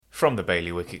From the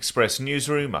Bailiwick Express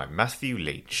newsroom, I'm Matthew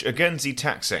Leach. A Guernsey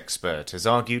tax expert has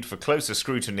argued for closer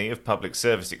scrutiny of public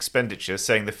service expenditure,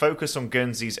 saying the focus on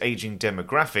Guernsey's ageing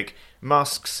demographic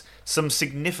masks some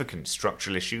significant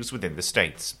structural issues within the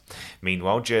states.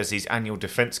 Meanwhile, Jersey's annual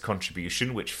defence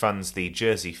contribution, which funds the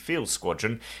Jersey Field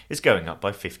Squadron, is going up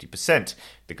by 50%.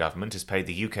 The government has paid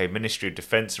the UK Ministry of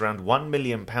Defence around £1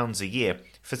 million a year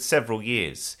for several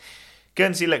years.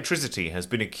 Guernsey Electricity has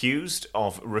been accused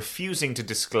of refusing to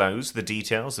disclose the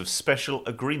details of special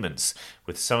agreements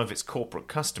with some of its corporate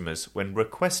customers when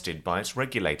requested by its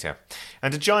regulator.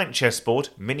 And a giant chessboard,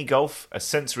 mini-golf, a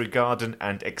sensory garden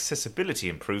and accessibility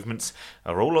improvements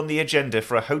are all on the agenda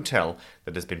for a hotel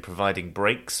that has been providing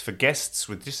breaks for guests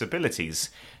with disabilities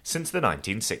since the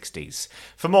 1960s.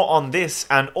 For more on this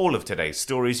and all of today's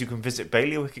stories, you can visit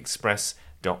bailiwickexpress.com.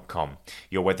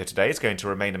 Your weather today is going to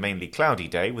remain a mainly cloudy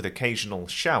day with occasional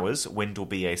showers. Wind will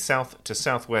be a south to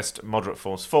southwest moderate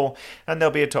force 4, and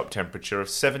there'll be a top temperature of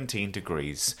 17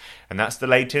 degrees. And that's the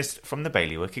latest from the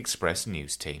Bailiwick Express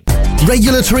news team.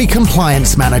 Regulatory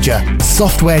Compliance Manager,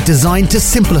 software designed to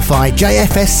simplify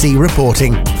JFSC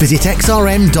reporting. Visit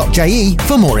xrm.je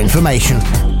for more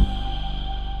information.